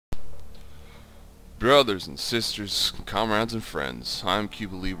Brothers and sisters, comrades and friends, I'm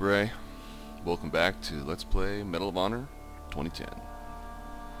Xlvii. Welcome back to Let's Play Medal of Honor 2010.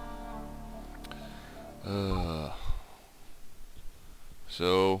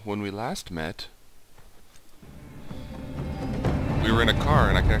 So, when we last met, we were in a car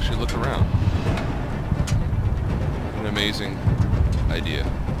and I could actually look around. An amazing idea.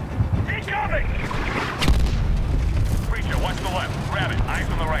 Incoming! Preacher, watch the left. Grab it. Eyes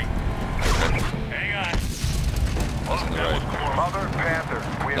on the right. Hang on. That's on the right. Mother Panther,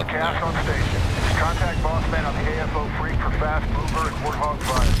 we have Nothing cash there. on station. Contact boss man on the AFO freak for fast mover and warthog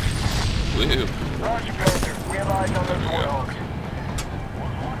fire. Woohoo! Roger, Panther. We have eyes on those warthogs.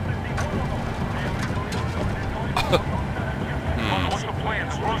 What's the plan?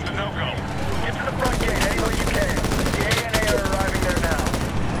 This road's a no-go. Get to the front gate any way you can. The ANA are arriving there now.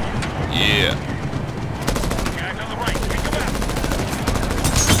 Yeah. Guys on the right, pick them out.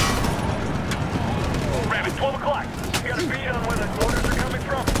 Rabbit, 12 o'clock. We got a beat on where the orders are coming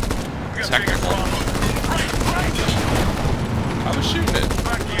from. We got a bigger Technical. problem. Right. I was shooting it.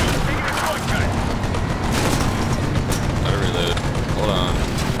 Fuck you. Taking a shortcut. Gotta reload. Hold on.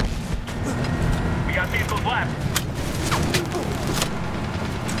 We got vehicles left.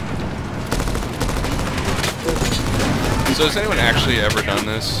 So has anyone actually ever done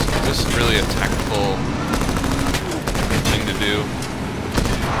this? Is this really a tactical thing to do?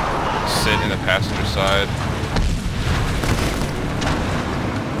 Sit in the passenger side.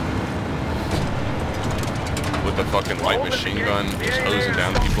 With a fucking light machine gun, just hosing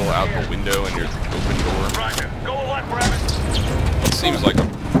down people out the window in your open door. Roger. Go left, Rabbit. It seems like a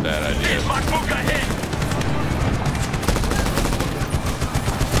bad idea. My book ahead.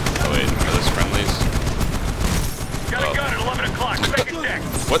 Oh wait, are those friendlies? Got a gun at 11 o'clock. Second deck.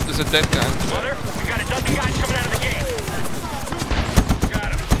 What is a dead guy? Mother, we got a dozen guys coming out of the gate.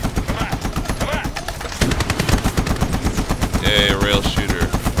 Got him. Come on. Yay, a rail shooter.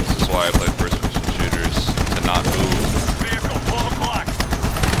 This is why I play first person shooters. To not move. Vehicle, 12 o'clock.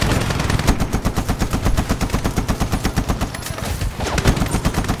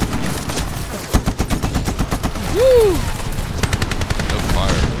 Woo! No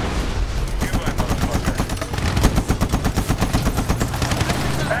fire. You my motherfucker.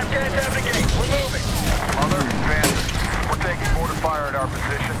 That guy's out of the gate. We're moving. Mother, Panther. We're taking mortar fire at our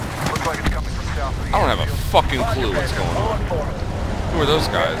position. Looks like it's coming from south of the I don't have a airfield. fucking clue what's going We'll on. look for him. Who are those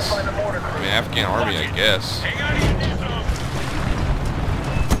guys? Find the mortar I crew. mean, Afghan army, I guess. Hang on, you need some.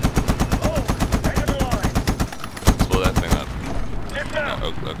 Oh, hang on the line. Let's blow that thing up. Get No, down.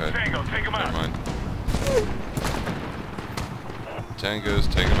 oh, okay. Tango, take him Never out. mind. Tangos,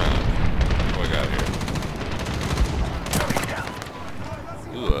 take him out. What do I got here? Coming down.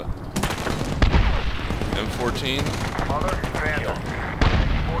 Ooh, M14? Mother, Panther.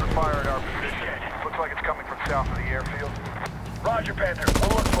 Mortar fire at our position. Looks like it's coming from south of the airfield. Roger, Panther.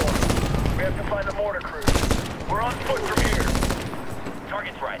 We'll look for him. We have to find the mortar crew. We're on foot from here.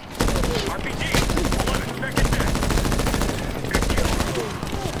 Target's right. RPG. 11, second deck. Good kill.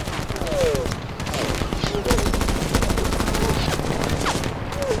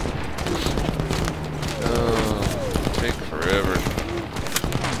 Oh, take forever.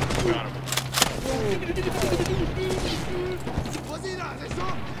 Got him.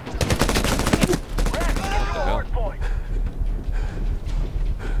 Hard point.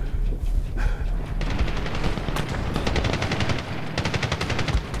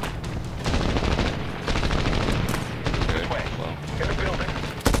 Okay, well. In the building.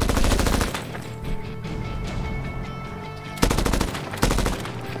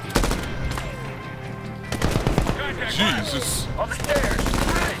 Contact Jesus. on the stairs.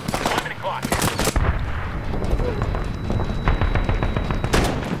 11 o'clock.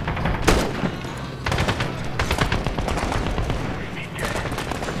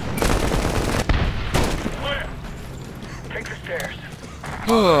 Clear. Take the stairs.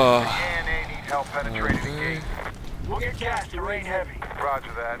 ANA needs help penetrating the gate. We'll get gas to rain heavy.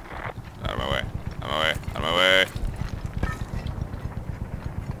 Roger that. Out of my way. Out of my way. Out of my way.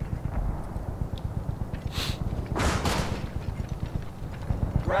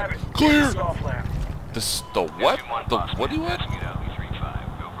 Grab it. Clear. Soft lamp. The what? The what do you want?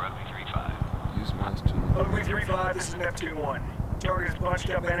 Use mouse to... Ugly 3-5, this is Neptune 1. Target is bunched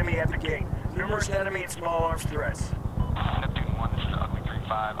up enemy at the gate. Numerous enemy and small arms threats. Neptune 1, this is Ugly 3-5.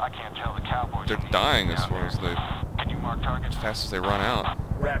 I can't tell the Cowboys. They're dying as far as they... Can you mark targets? As fast as they run out.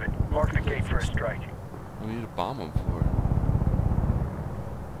 Rabbit, mark the gate for a strike. What do we need to bomb them for?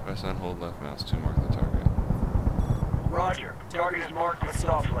 Press and hold left mouse to mark the target. Roger. Target is marked with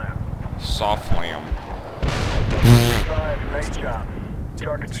soft lamp. Soft lamb. 5, nice job.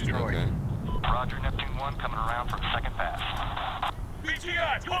 Target destroyed. Okay. Roger, Neptune 1 coming around for the second pass.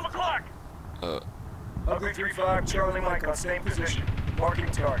 BTI, 12 o'clock! Ugly 3-5, Charlie Mike on same position. Marking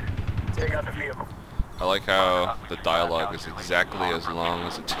target. Take out the vehicle. I like how the dialogue is exactly as long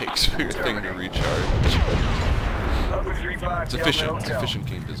as it takes for your thing to recharge. Ugly 3-5, It's efficient. It's efficient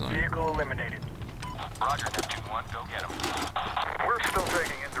game design. Vehicle eliminated. Roger, Neptune 1, go get him. We're still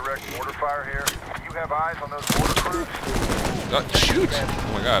taking indirect mortar fire here. You have eyes on those mortar crews? Shoot!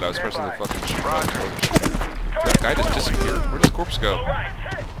 Oh my god, I was pressing the fucking shoot button. That guy just disappeared. Where'd his corpse go?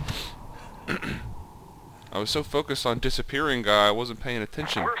 I was so focused on disappearing guy, I wasn't paying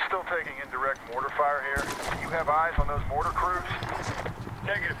attention. We're still taking indirect mortar fire here. You have eyes on those mortar crews?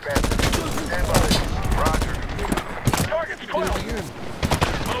 Negative, Panther. Stand by. Roger. Target's 12.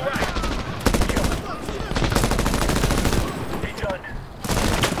 All right. Be done.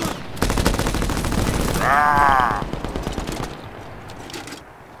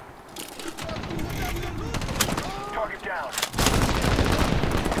 Target down.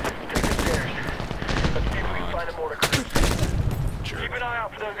 Take the stairs. Let's see if we can find a mortar crew. Keep an eye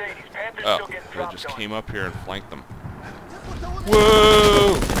out for those 80s. Panthers still getting They dropped just on. came up here and flanked them.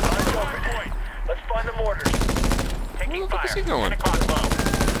 Whoa! Eyes open. Let's find the mortars. Taking Where the fuck is he fire. going? 10 o'clock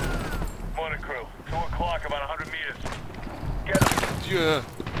above. Mortar crew. 2 o'clock, about 100 meters. Get up. Yeah.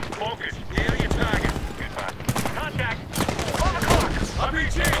 Focus. Nail your target. Goodbye. Contact. 12 o'clock.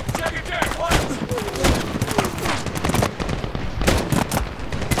 RPG. Second deck. What?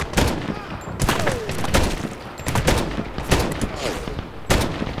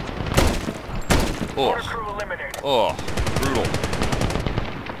 Mortar crew eliminated. Oh, brutal.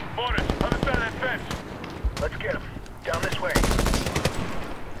 Mortars. Other side of that fence. Let's get them. Down this way.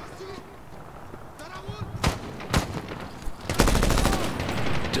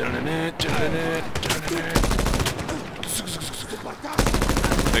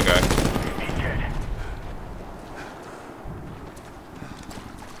 Big guy. He's dead.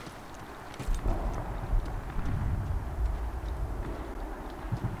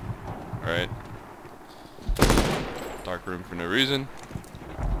 Alright. Dark room for no reason.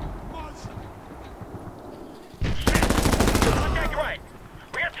 Contact right.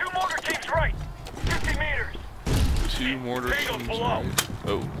 We got 2 mortar teams right. 50 meters. 2 mortar Tango's teams. below. Right.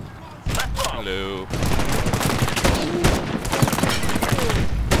 Oh, Left low. hello.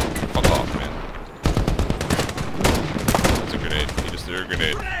 Fuck off, man. That's a grenade. He just threw a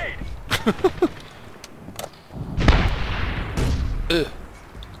grenade. Grenade. Ugh.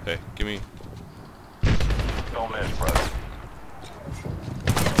 Hey, give me. Don't miss, brother.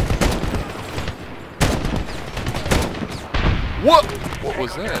 What? What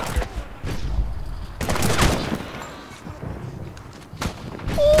was that?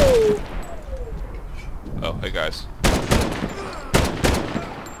 Oh, hey guys.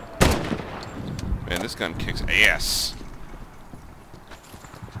 Man, this gun kicks ass.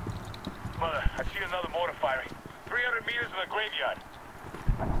 Mother, I see another mortar firing. 300 meters of the graveyard.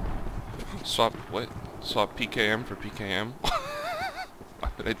 Swap what? Swap PKM for PKM? Why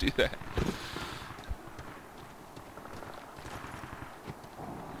did I do that?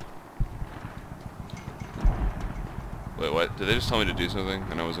 Wait, what? Did they just tell me to do something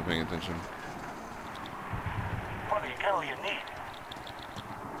and I wasn't paying attention? Mother, you got all you need.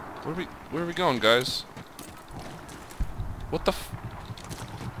 Where are we going, guys? What the f...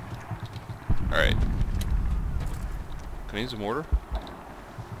 Alright. Can I use a mortar?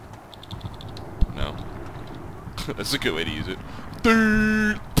 No. That's a good way to use it.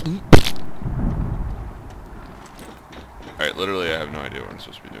 Alright, literally I have no idea what I'm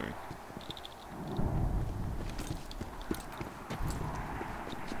supposed to be doing.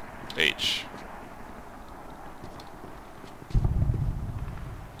 H.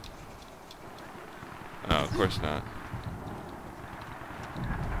 Oh, of course not.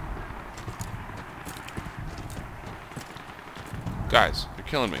 Guys, you're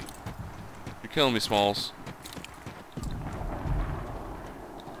killing me. You're killing me, Smalls.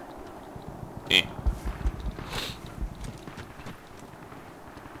 Eh.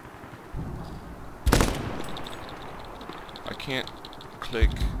 I can't click.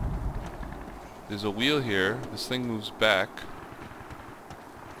 There's a wheel here. This thing moves back.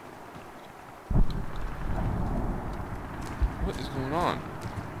 What is going on?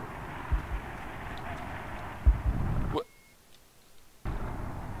 What?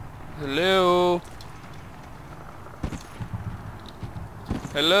 Hello?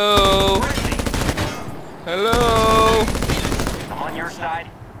 Hello? Hello? I'm on your side.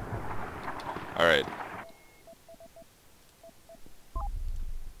 Alright.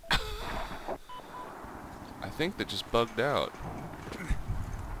 I think that just bugged out.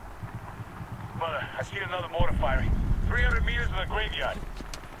 Brother, I see another mortar firing. 300 meters to the graveyard.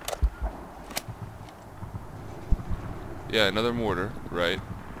 Yeah, another mortar, right.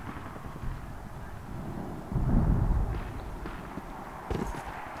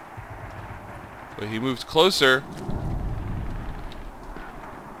 But he moved closer.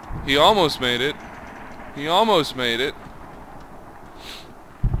 He almost made it. He almost made it.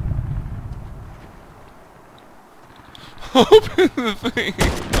 Open the thing.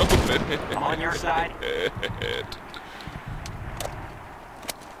 Open it. I'm on your side.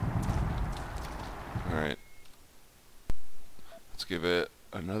 Alright. Let's give it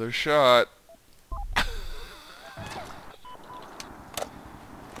another shot.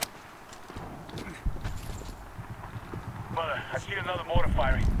 Brother, I see another mortar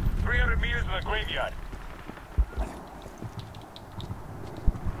firing. 300 meters to the graveyard.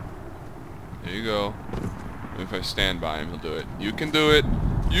 There you go. If I stand by him, he'll do it. You can do it.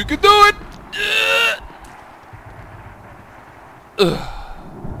 You can do it! Ugh.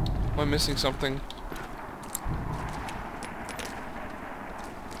 Am I missing something?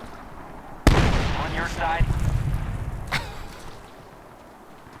 On your side.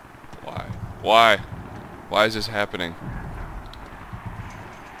 Why? Why? Why is this happening?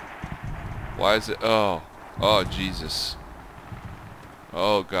 Why is it? Oh. Oh, Jesus.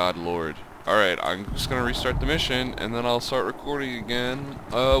 Oh, God, Lord. Alright, I'm just gonna restart the mission, and then I'll start recording again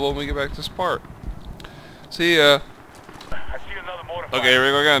when we get back to this part. See ya. I see another mortar Okay, here we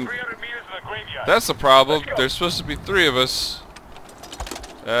go again. 300 meters to the graveyard. That's the problem. There's supposed to be 3 of us.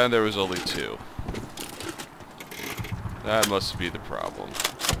 And there was only 2. That must be the problem.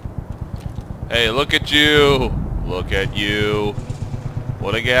 Hey, look at you! Look at you!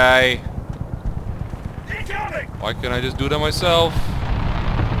 What a guy! Incoming! Why can't I just do that myself?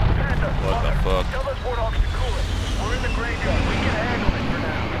 What the fuck? Tell those warthogs to cool it. We're in the graveyard. We can handle it for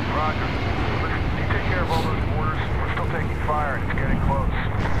now. Roger. Listen, you take care of all those mortars. We're still taking fire and it's getting close.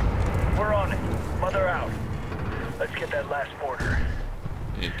 We're on it. Mother out. Let's get that last mortar.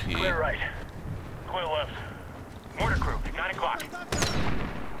 Icky. Clear right. Clear left. Mortar crew, 9 o'clock.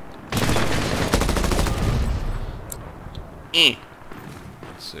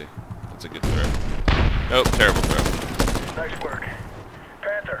 Let's see. That's a good throw. Nope, terrible throw. Nice work.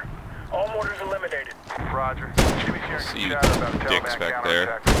 Panther, all mortars eliminated. Roger. Jimmy's hearing See some you chatter about dicks tailback back there.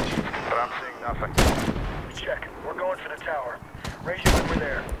 counterattack, but I'm seeing nothing. Check. We're going for the tower. Raise you when we're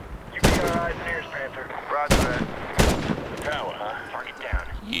there. You keep our eyes and ears, Panther. Roger that. The tower, huh? Mark it down.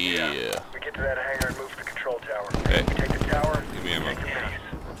 Yeah. We get to that hangar and move to the control tower. Okay. We take the tower. Give me ammo. Take the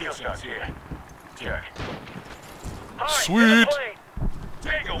minis. Deal starts here. Check. Sweet.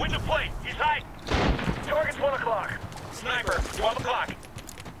 Tango, win the plate. He's high. Target's 1 o'clock. Sniper, 12 o'clock.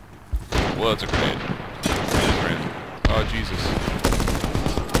 Well, it's a grenade. It's a grenade. Oh, Jesus.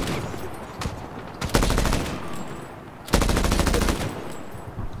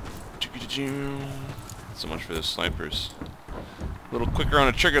 So much for the snipers. A little quicker on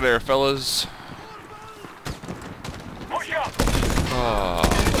the trigger there, fellas. Push up. Oh.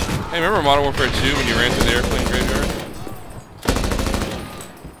 Hey, remember Modern Warfare 2 when you ran through the airplane graveyard?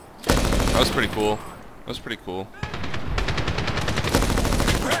 That was pretty cool. That was pretty cool.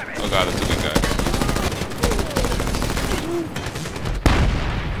 Oh god, that's a good guy.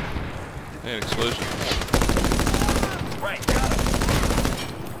 Hey, an explosion. Right, got him.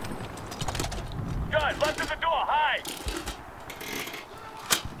 Guys, left of the door, hide.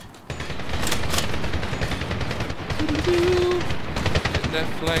 Get that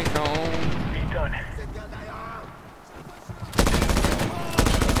flank on. He's done.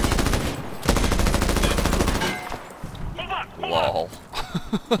 Lol.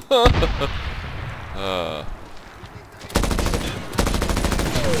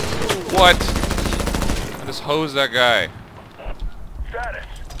 What? I just hosed that guy. Status.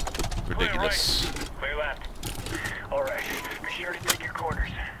 Ridiculous. Clear right. Clear left. All right. Be sure to take your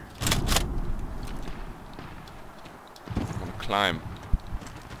corners. I want to climb.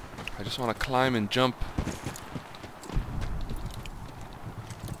 I just want to climb and jump.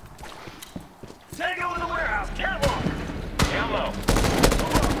 Tango in the warehouse. Catwalk. Down low.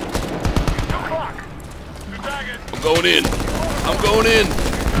 2 o'clock. 2 targets. I'm going in. I'm going in.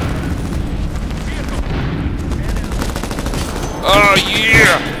 Oh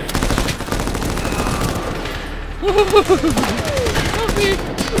yeah!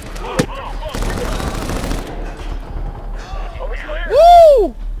 Are we clear?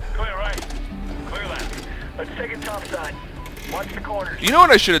 Woo! Clear right. Clear left. Let's take it topside. Watch the corners. You know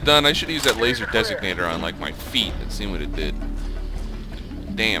what I should have done? I should have used that laser designator on like my feet and seen what it did.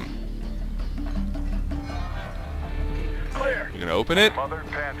 Damn. Clear. gonna open it? Mother and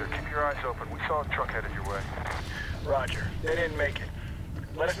Panther, keep your eyes open. We saw a truck headed your way. Roger. They didn't make it.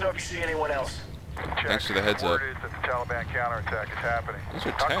 Let us know if you see anyone else. Check. Thanks for the heads up. Word is that the Taliban counterattack is happening. Those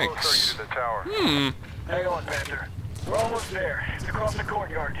are How close are tanks. you to the tower? Hang on, Panther. We're almost there. It's across the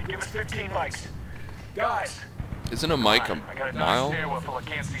courtyard. Give us 15 mics. Guys, Isn't a mic a I got a mile? stairwell full of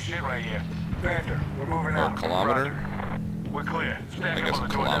can't see shit right here. Panther, we're moving Or a out. kilometer? We're clear. Stand I up guess on a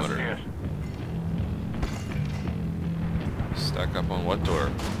the door kilometer. downstairs. Stack up on what door?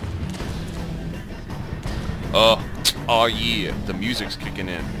 Oh yeah, the music's kicking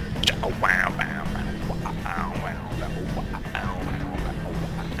in.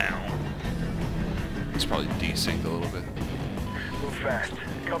 It's probably desynced a little bit. Move fast.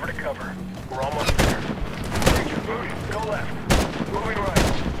 Cover to cover. We're almost there. Take your boot. Go left. Moving right.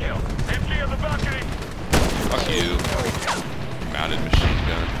 Empty on the balcony. Fuck you. Mounted machine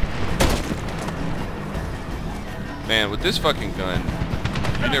gun. Man, with this fucking gun,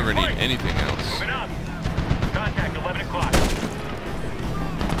 you never need anything else. Moving up. Contact 11 o'clock.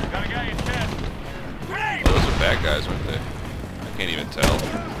 Got a guy in 10. Oh, those are bad guys, weren't they? I can't even tell.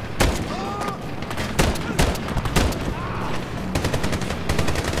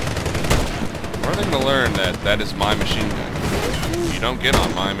 We're going to learn that that is my machine gun. You don't get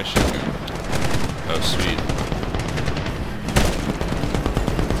on my machine gun. Oh, sweet.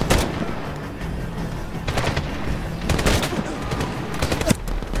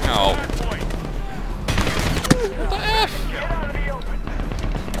 Ow. What the F?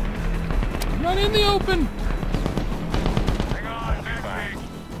 I'm not in the open. Hang on, back me.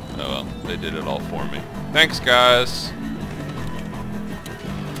 Oh well, they did it all for me. Thanks, guys.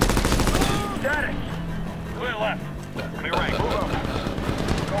 Static. Clear left. Clear right. Move up.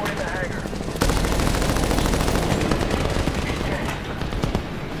 Going in the hangar.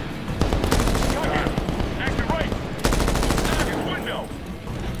 Active right. Target window.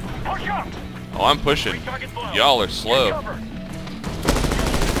 Push up. Oh, I'm pushing. Y'all are slow. Cover.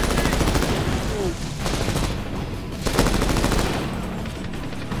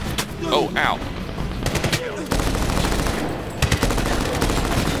 Oh, ow.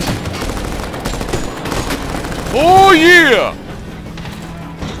 Oh, yeah!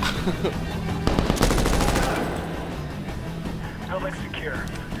 Building secure.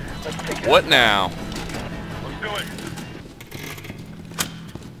 Let's take it What out. now? Let's do it.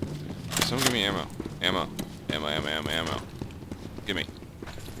 Someone give me ammo. Ammo. Ammo. Give me.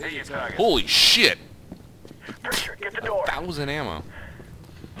 There you target. Holy shit! Preacher, get the door. 1,000 ammo.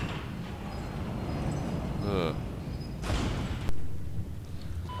 Ugh.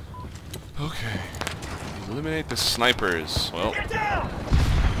 Okay. Eliminate the snipers. Well, Get down!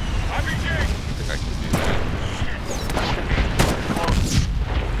 RPG. I think I can do that.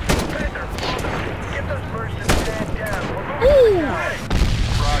 Panther, get those birds to stand down. We're moving to the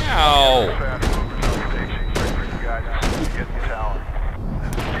tower. Ow! Fast movers on station. Ready for you guys to get in the tower.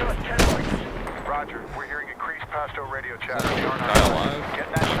 Give us 10 mics. Roger, we're hearing increased Pasto radio Is chatter. that We are guy not alive? Get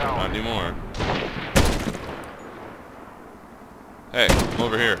in that tower. Not anymore. Hey, I'm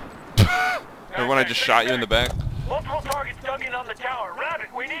over here. Remember when I just shot you in the back? Multiple targets dug in on the tower.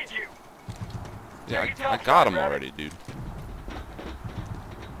 Rabbit, we need you. Yeah, I got him already, dude.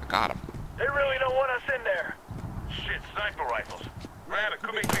 I got him. They really don't want us in there. Shit, sniper rifles. Rabbit,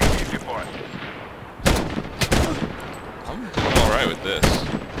 could make things easier for us. I'm doing alright with this.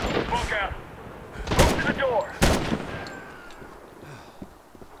 Smoke out. Move to the door.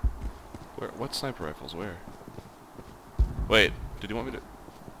 Where? What sniper rifles? Where? Wait, did you want me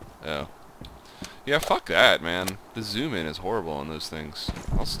to? Oh. Yeah, fuck that, man. The zoom in is horrible on those things.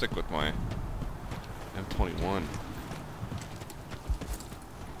 I'll stick with my M21.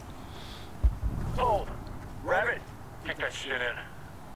 Hold. Rabbit, Kick that shit in.